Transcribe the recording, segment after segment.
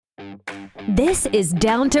This is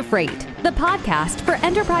Down to Freight, the podcast for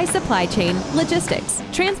enterprise supply chain, logistics,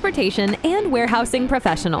 transportation, and warehousing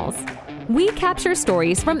professionals. We capture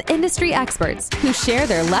stories from industry experts who share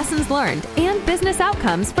their lessons learned and business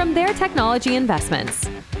outcomes from their technology investments.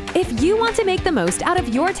 If you want to make the most out of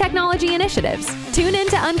your technology initiatives, tune in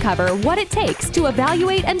to uncover what it takes to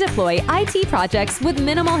evaluate and deploy IT projects with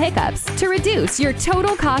minimal hiccups to reduce your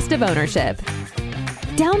total cost of ownership.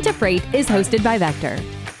 Down to Freight is hosted by Vector.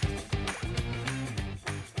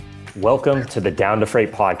 Welcome to the Down to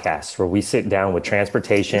Freight podcast, where we sit down with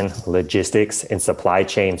transportation, logistics, and supply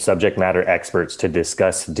chain subject matter experts to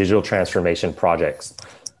discuss digital transformation projects.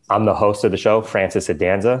 I'm the host of the show, Francis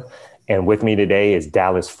Adanza, and with me today is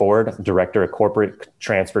Dallas Ford, Director of Corporate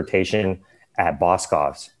Transportation at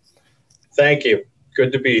Boscov's. Thank you.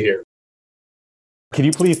 Good to be here. Could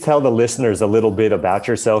you please tell the listeners a little bit about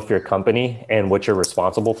yourself, your company, and what you're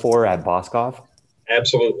responsible for at Boscov?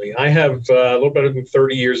 Absolutely. I have a little better than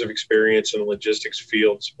 30 years of experience in the logistics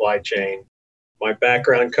field, supply chain. My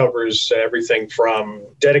background covers everything from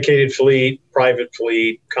dedicated fleet, private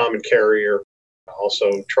fleet, common carrier, also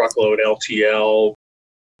truckload, LTL,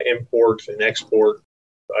 import and export.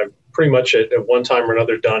 I've pretty much at one time or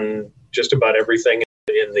another done just about everything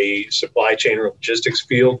in the supply chain or logistics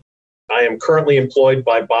field. I am currently employed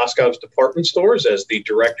by Boscov's Department Stores as the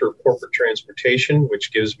Director of Corporate Transportation,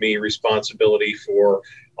 which gives me responsibility for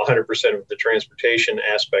 100% of the transportation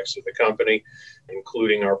aspects of the company,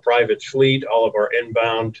 including our private fleet, all of our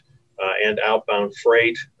inbound and outbound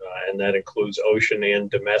freight, and that includes ocean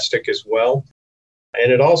and domestic as well.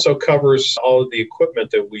 And it also covers all of the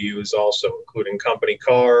equipment that we use also, including company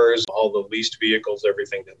cars, all the leased vehicles,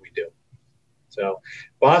 everything that we do. So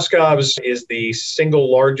Boscov's is the single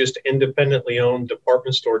largest independently owned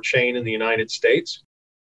department store chain in the United States.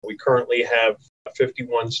 We currently have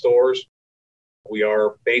 51 stores. We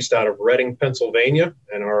are based out of Reading, Pennsylvania,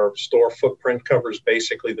 and our store footprint covers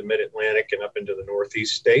basically the Mid-Atlantic and up into the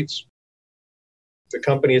Northeast states. The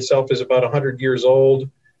company itself is about 100 years old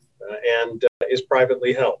and is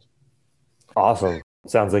privately held. Awesome.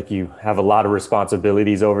 Sounds like you have a lot of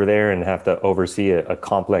responsibilities over there and have to oversee a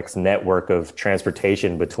complex network of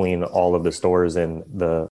transportation between all of the stores and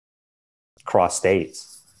the cross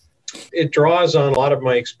states. It draws on a lot of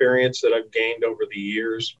my experience that I've gained over the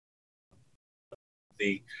years.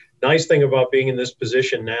 The nice thing about being in this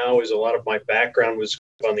position now is a lot of my background was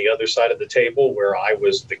on the other side of the table where I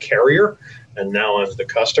was the carrier and now I'm the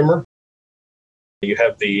customer. You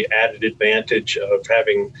have the added advantage of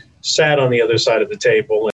having sat on the other side of the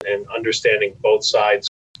table and understanding both sides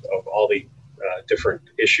of all the different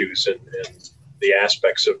issues and the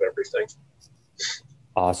aspects of everything.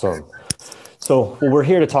 Awesome. So we're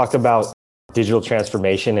here to talk about digital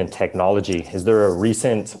transformation and technology. Is there a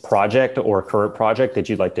recent project or current project that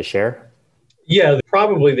you'd like to share? Yeah,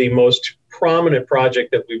 probably the most prominent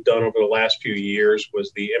project that we've done over the last few years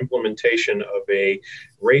was the implementation of a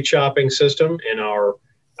rate shopping system in our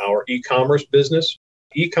e-commerce business.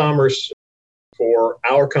 E-commerce for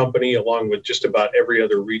our company, along with just about every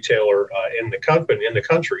other retailer in the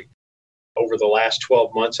country, over the last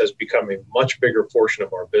 12 months has become a much bigger portion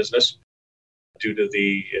of our business due to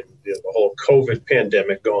the whole COVID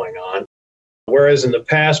pandemic going on. Whereas in the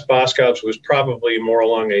past, Boscov's was probably more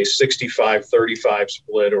along a 65-35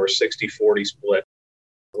 split or 60-40 split,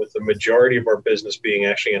 with the majority of our business being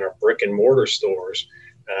actually in our brick and mortar stores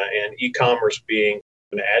and e-commerce being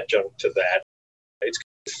an adjunct to that. It's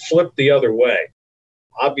flipped the other way.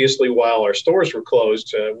 Obviously, while our stores were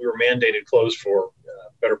closed, we were mandated closed for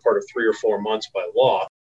a better part of 3 or 4 months by law.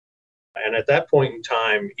 And at that point in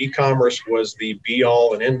time, e-commerce was the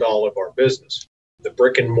be-all and end-all of our business. The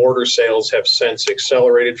brick and mortar sales have since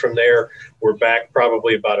accelerated from there. We're back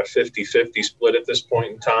probably about a 50-50 split at this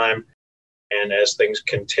point in time. And as things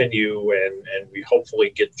continue and we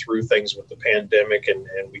hopefully get through things with the pandemic and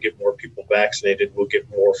we get more people vaccinated, we'll get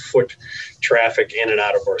more foot traffic in and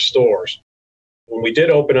out of our stores. When we did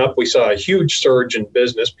open up, we saw a huge surge in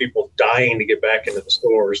business, people dying to get back into the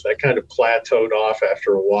stores. That kind of plateaued off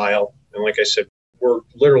after a while. And like I said, we're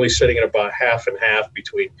literally sitting at about half and half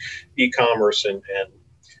between e-commerce and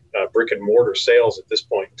brick and mortar sales at this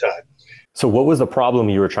point in time. So what was the problem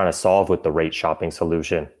you were trying to solve with the rate shopping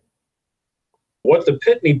solution? What the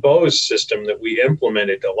Pitney Bowes system that we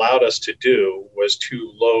implemented allowed us to do was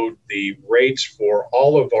to load the rates for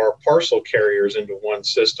all of our parcel carriers into one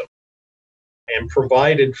system and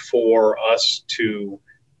provided for us to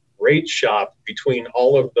rate shop between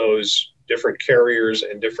all of those different carriers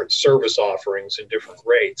and different service offerings and different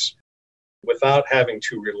rates without having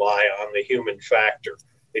to rely on the human factor.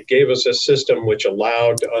 It gave us a system which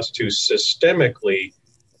allowed us to systemically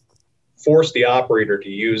force the operator to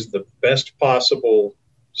use the best possible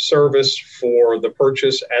service for the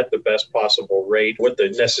purchase at the best possible rate with the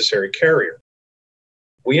necessary carrier.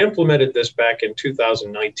 We implemented this back in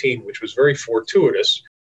 2019, which was very fortuitous.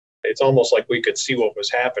 It's almost like we could see what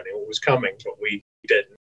was happening, what was coming, but we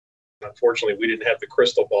didn't. Unfortunately, we didn't have the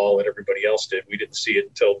crystal ball that everybody else did. We didn't see it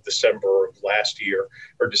until December of last year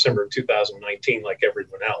or December of 2019 like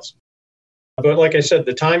everyone else. But like I said,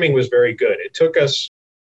 the timing was very good. It took us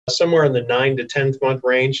somewhere in the 9 to 10th month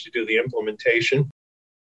range to do the implementation,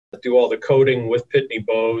 do all the coding with Pitney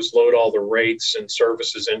Bowes, load all the rates and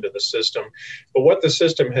services into the system. But what the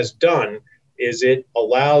system has done is it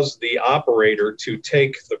allows the operator to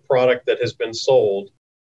take the product that has been sold,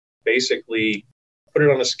 basically put it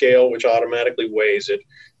on a scale which automatically weighs it.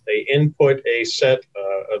 They input a set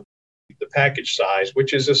of the package size,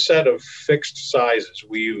 which is a set of fixed sizes.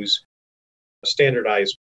 We use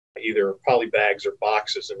standardized either poly bags or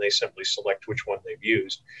boxes, and they simply select which one they've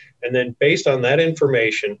used. And then based on that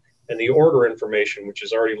information and the order information, which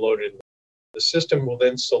is already loaded, the system will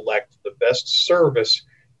then select the best service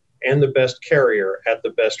and the best carrier at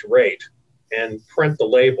the best rate and print the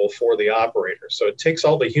label for the operator. So it takes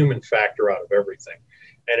all the human factor out of everything.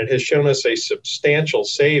 And it has shown us a substantial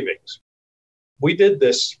savings. We did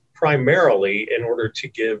this primarily in order to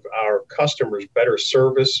give our customers better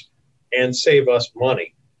service and save us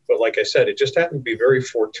money. But like I said, it just happened to be very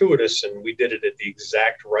fortuitous, and we did it at the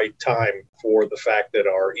exact right time for the fact that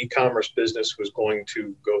our e-commerce business was going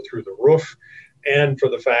to go through the roof, and for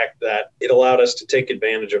the fact that it allowed us to take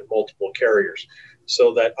advantage of multiple carriers.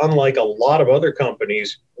 So that unlike a lot of other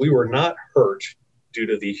companies, we were not hurt due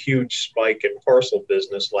to the huge spike in parcel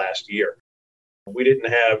business last year. We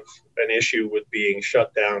didn't have an issue with being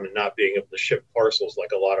shut down and not being able to ship parcels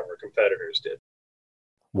like a lot of our competitors did.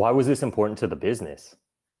 Why was this important to the business?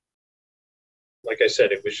 Like I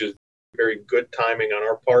said, it was just very good timing on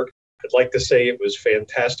our part. I'd like to say it was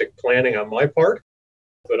fantastic planning on my part,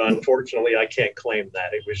 but unfortunately, I can't claim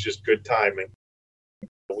that. It was just good timing.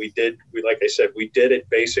 Like I said, we did it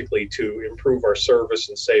basically to improve our service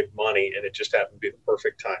and save money, and it just happened to be the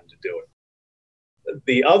perfect time to do it.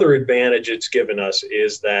 The other advantage it's given us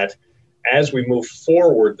is that as we move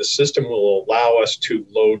forward, the system will allow us to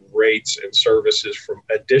load rates and services from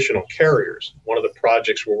additional carriers. One of the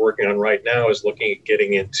projects we're working on right now is looking at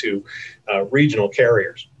getting into regional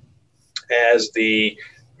carriers. As the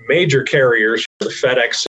major carriers, the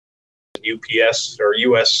FedEx, UPS, or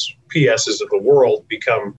USPSs of the world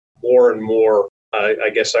become more and more,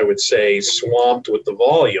 I guess I would say, swamped with the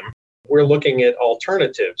volume, we're looking at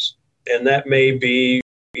alternatives. And that may be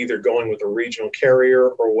either going with a regional carrier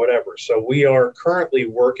or whatever. So we are currently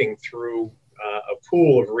working through a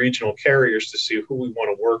pool of regional carriers to see who we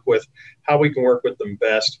want to work with, how we can work with them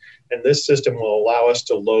best. And this system will allow us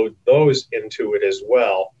to load those into it as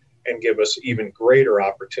well and give us even greater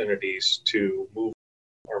opportunities to move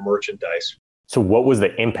our merchandise. So what was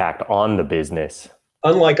the impact on the business?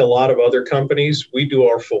 Unlike a lot of other companies, we do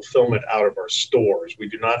our fulfillment out of our stores. We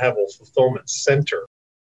do not have a fulfillment center.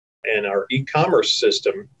 And our e-commerce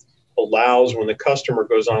system allows, when the customer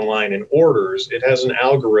goes online and orders, it has an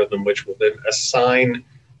algorithm which will then assign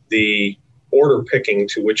the order picking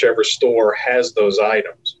to whichever store has those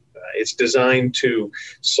items. It's designed to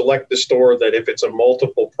select the store that if it's a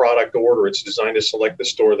multiple product order, it's designed to select the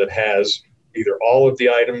store that has either all of the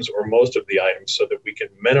items or most of the items so that we can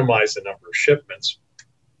minimize the number of shipments.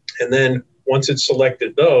 And then once it's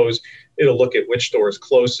selected those, it'll look at which store is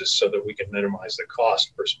closest so that we can minimize the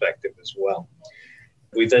cost perspective as well.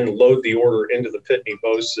 We then load the order into the Pitney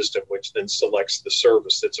Bowes system, which then selects the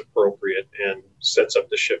service that's appropriate and sets up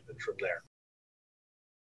the shipment from there.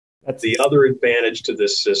 The other advantage to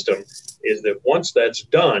this system is that once that's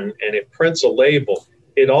done and it prints a label,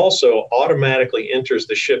 it also automatically enters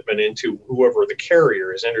the shipment into whoever the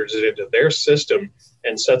carrier is, enters it into their system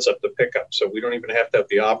and sets up the pickup. So we don't even have to have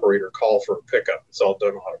the operator call for a pickup. It's all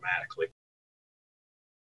done automatically.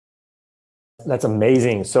 That's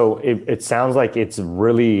amazing. So it sounds like it's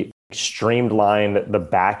really streamlined the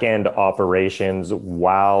back-end operations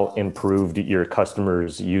while improved your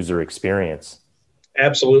customers' user experience.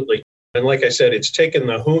 Absolutely. And like I said, it's taken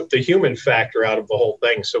the human factor out of the whole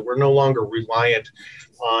thing. So we're no longer reliant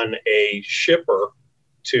on a shipper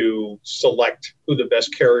to select who the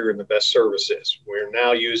best carrier and the best service is. We're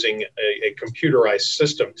now using a computerized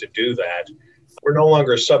system to do that. We're no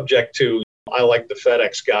longer subject to, I like the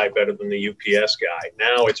FedEx guy better than the UPS guy.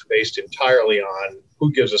 Now it's based entirely on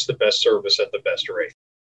who gives us the best service at the best rate.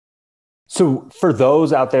 So for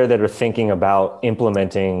those out there that are thinking about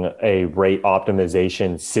implementing a rate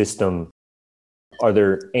optimization system, Are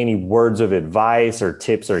there any words of advice or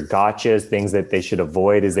tips or gotchas, things that they should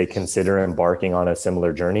avoid as they consider embarking on a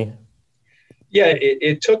similar journey? Yeah,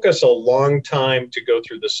 it took us a long time to go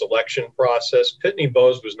through the selection process. Pitney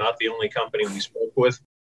Bowes was not the only company we spoke with.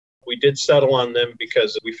 We did settle on them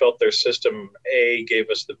because we felt their system, A, gave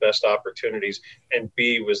us the best opportunities, and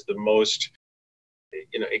B, was the most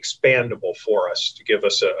expandable for us to give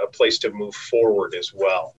us a place to move forward as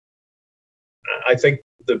well. I think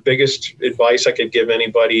the biggest advice I could give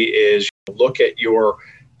anybody is look at your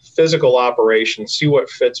physical operation, see what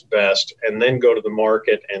fits best, and then go to the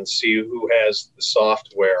market and see who has the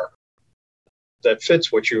software that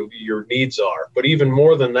fits what your needs are. But even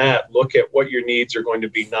more than that, look at what your needs are going to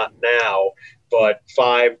be, not now, but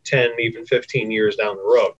 5, 10, even 15 years down the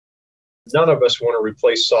road. None of us want to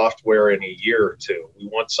replace software in a year or two. We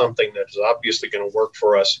want something that is obviously going to work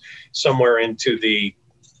for us somewhere into the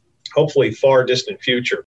hopefully far distant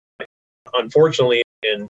future. Unfortunately,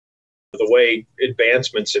 in the way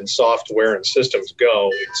advancements in software and systems go,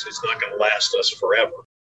 it's not going to last us forever.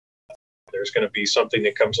 There's going to be something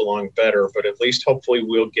that comes along better, but at least hopefully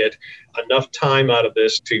we'll get enough time out of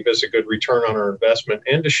this to give us a good return on our investment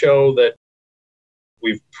and to show that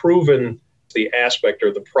we've proven the aspect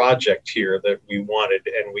or the project here that we wanted,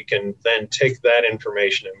 and we can then take that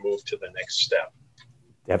information and move to the next step.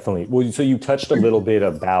 Definitely. Well, so you touched a little bit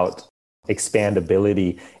about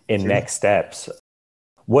expandability in next steps.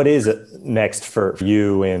 What is next for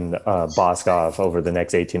you in Boscov over the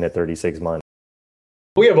next 18 to 36 months?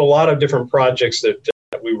 We have a lot of different projects that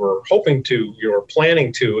we were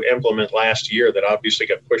planning to implement last year that obviously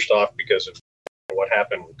got pushed off because of what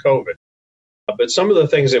happened with COVID. But some of the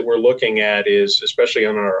things that we're looking at is, especially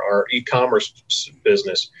on our e-commerce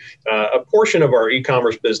business, a portion of our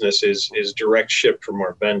e-commerce business is direct ship from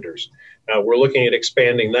our vendors. We're looking at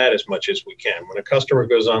expanding that as much as we can. When a customer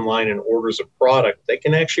goes online and orders a product, they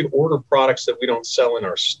can actually order products that we don't sell in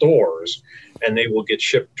our stores, and they will get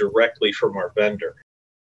shipped directly from our vendor.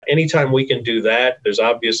 Anytime we can do that, there's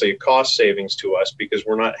obviously a cost savings to us because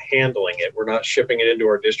we're not handling it. We're not shipping it into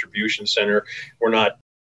our distribution center. We're not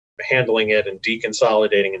handling it and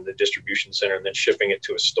deconsolidating in the distribution center and then shipping it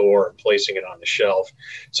to a store and placing it on the shelf.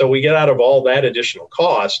 So we get out of all that additional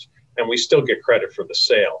cost and we still get credit for the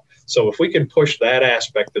sale. So if we can push that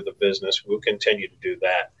aspect of the business, we'll continue to do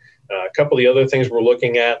that. A couple of the other things we're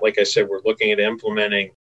looking at, like I said, we're looking at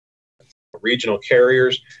implementing regional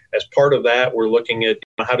carriers. As part of that, we're looking at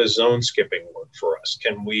how does zone skipping work for us?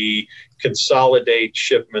 Can we consolidate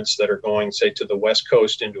shipments that are going, say, to the West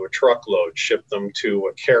Coast into a truckload, ship them to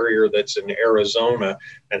a carrier that's in Arizona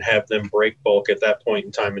and have them break bulk at that point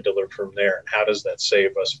in time and deliver from there? And how does that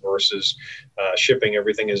save us versus shipping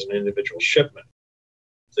everything as an individual shipment?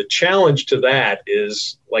 The challenge to that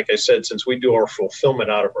is, like I said, since we do our fulfillment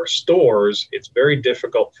out of our stores, it's very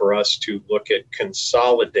difficult for us to look at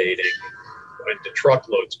consolidating into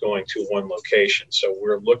truckloads going to one location. So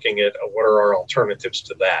we're looking at what are our alternatives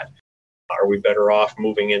to that. Are we better off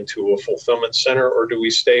moving into a fulfillment center, or do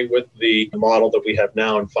we stay with the model that we have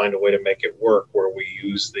now and find a way to make it work where we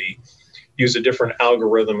use a different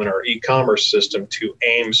algorithm in our e-commerce system to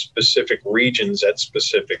aim specific regions at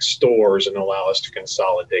specific stores and allow us to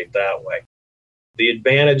consolidate that way? The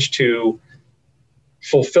advantage to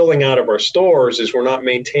fulfilling out of our stores is we're not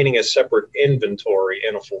maintaining a separate inventory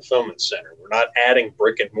in a fulfillment center. We're not adding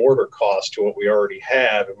brick and mortar costs to what we already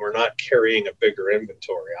have, and we're not carrying a bigger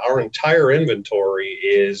inventory. Our entire inventory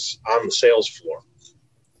is on the sales floor.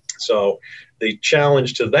 So the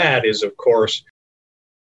challenge to that is, of course,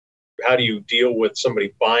 how do you deal with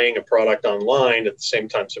somebody buying a product online at the same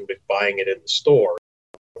time somebody buying it in the store?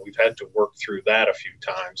 We've had to work through that a few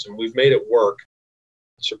times, and we've made it work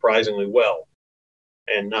surprisingly well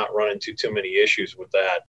and not run into too many issues with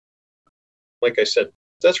that. Like I said,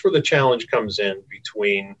 that's where the challenge comes in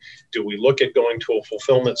between, do we look at going to a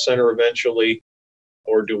fulfillment center eventually,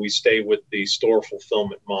 or do we stay with the store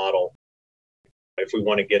fulfillment model? If we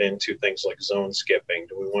want to get into things like zone skipping,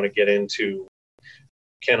 do we want to get into,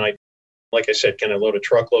 like I said, can I load a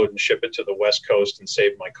truckload and ship it to the West Coast and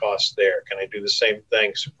save my costs there? Can I do the same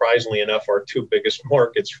thing? Surprisingly enough, our two biggest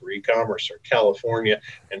markets for e-commerce are California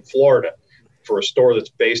and Florida. For a store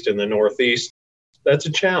that's based in the Northeast, that's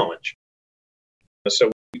a challenge.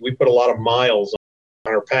 So we put a lot of miles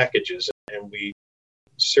on our packages, and we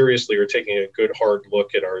seriously are taking a good hard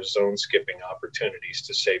look at our zone skipping opportunities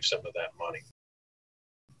to save some of that money.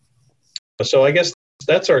 So I guess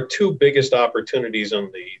that's our two biggest opportunities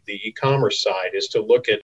on the e-commerce side, is to look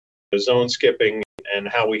at the zone skipping and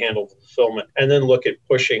how we handle fulfillment, and then look at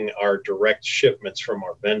pushing our direct shipments from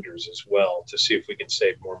our vendors as well to see if we can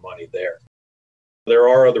save more money there. There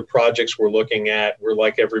are other projects we're looking at. We're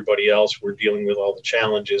like everybody else. We're dealing with all the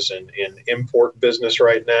challenges in import business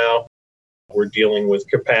right now. We're dealing with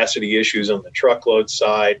capacity issues on the truckload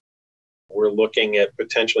side. We're looking at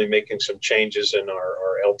potentially making some changes in our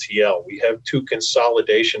LTL. We have 2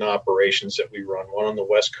 consolidation operations that we run, one on the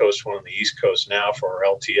West Coast, one on the East Coast now for our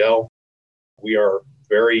LTL. We are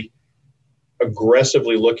very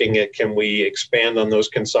aggressively looking at, can we expand on those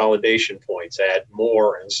consolidation points, add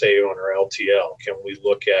more and save on our LTL? Can we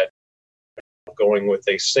look at going with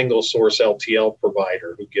a single source LTL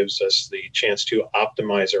provider who gives us the chance to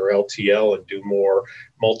optimize our LTL and do more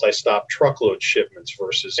multi-stop truckload shipments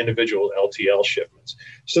versus individual LTL shipments?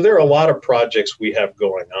 So there are a lot of projects we have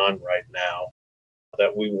going on right now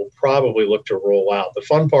that we will probably look to roll out. The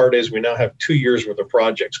fun part is we now have 2 years worth of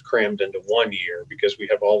projects crammed into 1 year because we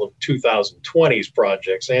have all of 2020's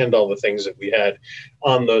projects and all the things that we had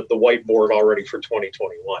on the whiteboard already for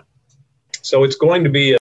 2021. So it's going to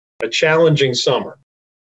be a challenging summer.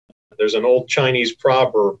 There's an old Chinese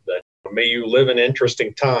proverb that, may you live in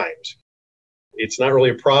interesting times. It's not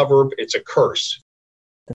really a proverb, it's a curse.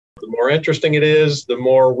 The more interesting it is, the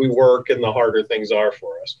more we work and the harder things are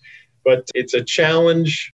for us. But it's a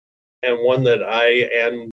challenge and one that I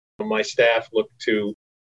and my staff look to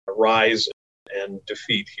rise and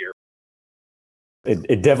defeat here.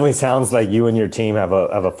 It definitely sounds like you and your team have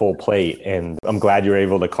a full plate, and I'm glad you're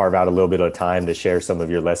able to carve out a little bit of time to share some of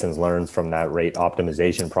your lessons learned from that rate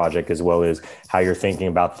optimization project, as well as how you're thinking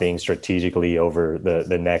about things strategically over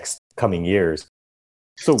the next coming years.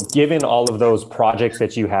 So given all of those projects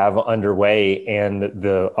that you have underway and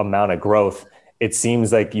the amount of growth, it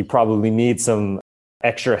seems like you probably need some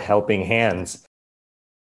extra helping hands.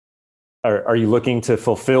 Are you looking to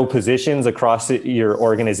fulfill positions across your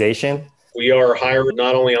organization? We are hiring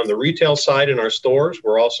not only on the retail side in our stores,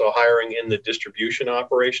 we're also hiring in the distribution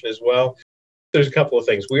operation as well. There's a couple of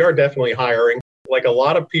things. We are definitely hiring. Like a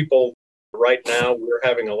lot of people right now, we're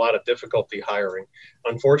having a lot of difficulty hiring.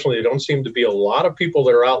 Unfortunately, there don't seem to be a lot of people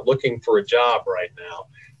that are out looking for a job right now.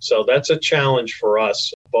 So that's a challenge for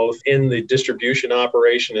us, both in the distribution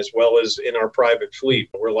operation as well as in our private fleet.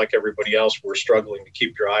 We're like everybody else, we're struggling to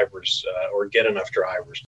keep drivers or get enough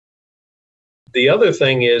drivers. The other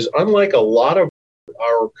thing is, unlike a lot of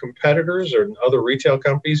our competitors or other retail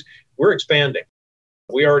companies, we're expanding.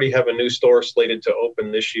 We already have a new store slated to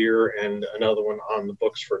open this year and another one on the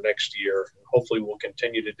books for next year. Hopefully we'll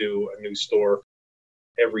continue to do a new store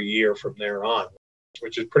every year from there on,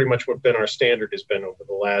 which is pretty much what our standard has been over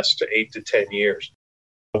the last 8 to 10 years.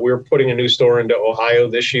 We're putting a new store into Ohio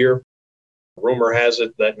this year. Rumor has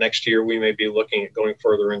it that next year we may be looking at going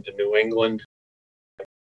further into New England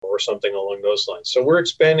or something along those lines. So we're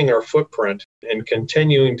expanding our footprint and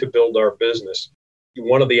continuing to build our business.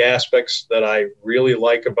 One of the aspects that I really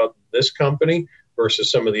like about this company versus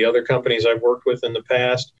some of the other companies I've worked with in the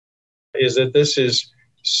past is that this is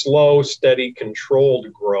slow, steady,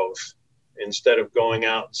 controlled growth instead of going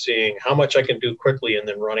out and seeing how much I can do quickly and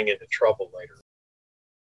then running into trouble later.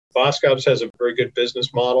 Boscov's has a very good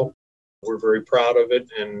business model. We're very proud of it,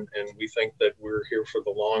 and we think that we're here for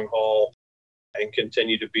the long haul and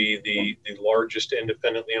continue to be the largest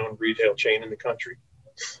independently owned retail chain in the country.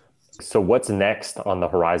 So what's next on the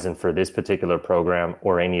horizon for this particular program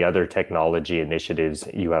or any other technology initiatives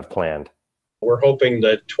you have planned? We're hoping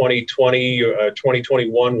that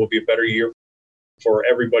 2021 will be a better year for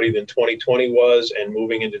everybody than 2020 was, and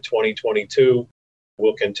moving into 2022,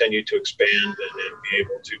 we'll continue to expand and be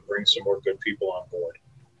able to bring some more good people on board.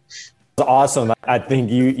 Awesome. I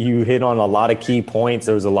think you hit on a lot of key points.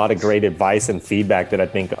 There was a lot of great advice and feedback that I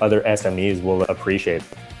think other SMEs will appreciate.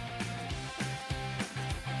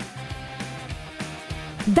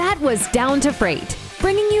 That was Down to Freight,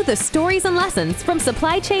 bringing you the stories and lessons from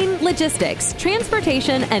supply chain, logistics,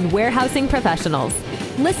 transportation, and warehousing professionals.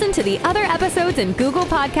 Listen to the other episodes in Google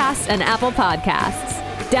Podcasts and Apple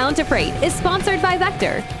Podcasts. Down to Freight is sponsored by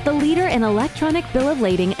Vector, the leader in electronic bill of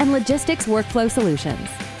lading and logistics workflow solutions.